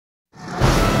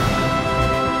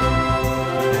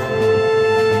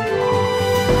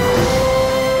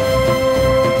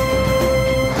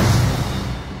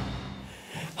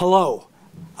Hello,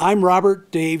 I'm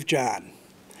Robert Dave John.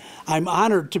 I'm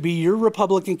honored to be your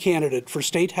Republican candidate for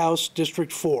State House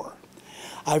District 4.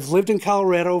 I've lived in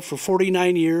Colorado for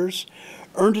 49 years,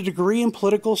 earned a degree in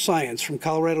political science from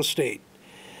Colorado State.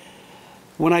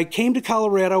 When I came to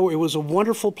Colorado, it was a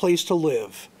wonderful place to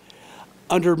live.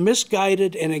 Under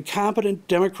misguided and incompetent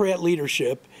Democrat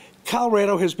leadership,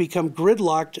 Colorado has become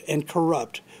gridlocked and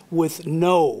corrupt with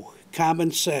no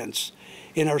common sense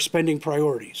in our spending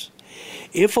priorities.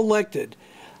 If elected,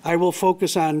 I will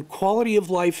focus on quality of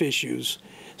life issues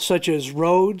such as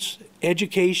roads,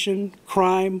 education,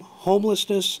 crime,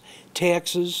 homelessness,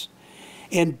 taxes,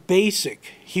 and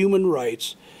basic human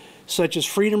rights such as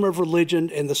freedom of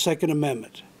religion and the Second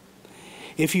Amendment.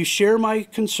 If you share my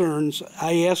concerns,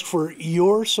 I ask for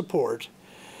your support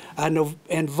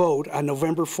and vote on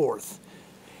November 4th.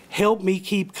 Help me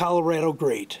keep Colorado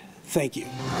great. Thank you.